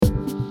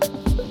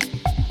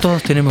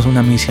Todos tenemos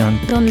una misión.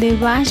 Donde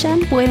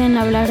vayan pueden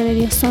hablar de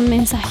Dios, son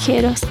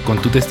mensajeros.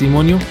 Con tu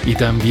testimonio y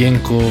también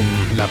con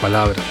la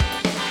palabra.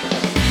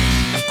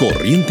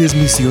 Corrientes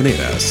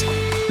Misioneras,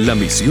 la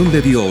misión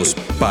de Dios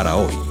para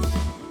hoy.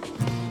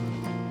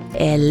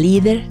 El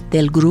líder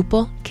del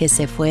grupo que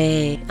se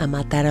fue a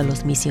matar a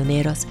los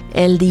misioneros,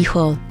 él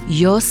dijo: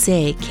 yo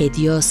sé que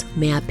Dios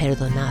me ha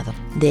perdonado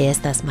de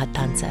estas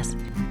matanzas.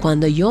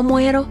 Cuando yo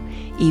muero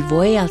y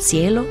voy al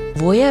cielo,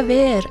 voy a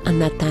ver a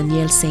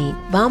Nathaniel Saint.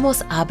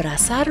 Vamos a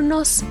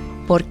abrazarnos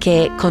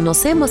porque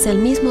conocemos el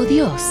mismo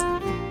Dios.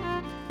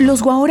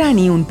 Los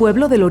Guarani, un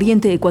pueblo del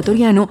oriente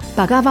ecuatoriano,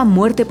 pagaban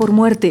muerte por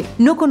muerte.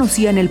 No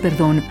conocían el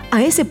perdón.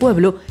 A ese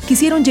pueblo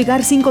quisieron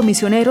llegar 5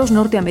 misioneros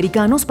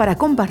norteamericanos para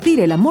compartir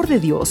el amor de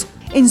Dios.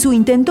 En su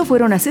intento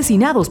fueron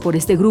asesinados por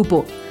este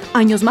grupo.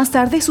 Años más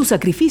tarde, su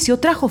sacrificio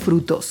trajo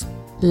frutos.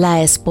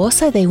 La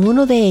esposa de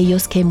uno de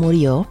ellos que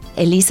murió,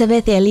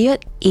 Elizabeth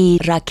Elliot y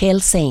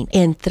Raquel Saint,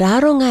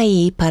 entraron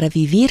ahí para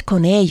vivir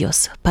con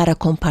ellos, para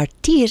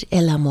compartir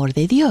el amor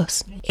de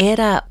Dios.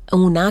 Era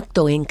un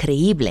acto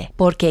increíble,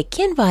 porque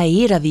 ¿quién va a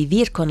ir a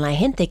vivir con la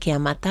gente que ha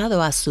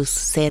matado a su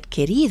ser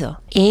querido?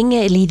 En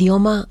el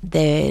idioma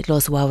de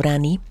los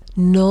Guarani,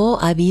 no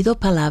ha habido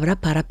palabra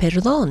para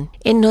perdón.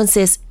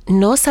 Entonces,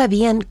 no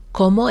sabían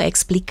cómo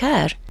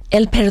explicar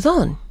el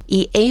perdón.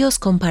 Y ellos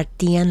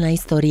compartían la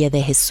historia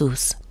de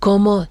Jesús,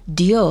 cómo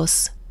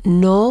Dios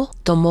no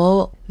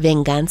tomó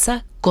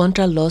venganza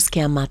contra los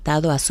que han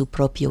matado a su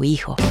propio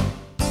hijo.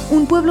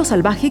 Un pueblo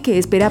salvaje que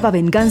esperaba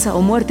venganza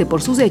o muerte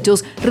por sus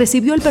hechos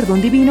recibió el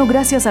perdón divino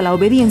gracias a la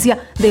obediencia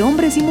de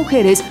hombres y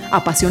mujeres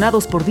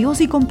apasionados por Dios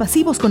y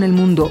compasivos con el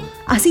mundo.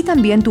 Así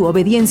también tu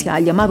obediencia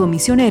al llamado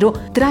misionero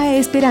trae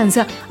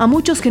esperanza a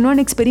muchos que no han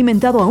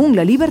experimentado aún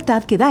la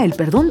libertad que da el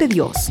perdón de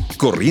Dios.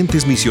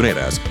 Corrientes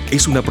Misioneras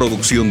es una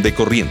producción de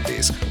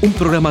Corrientes, un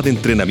programa de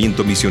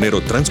entrenamiento misionero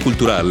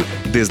transcultural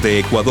desde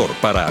Ecuador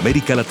para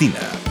América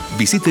Latina.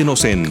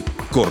 Visítenos en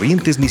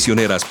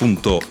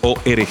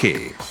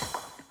corrientesmisioneras.org.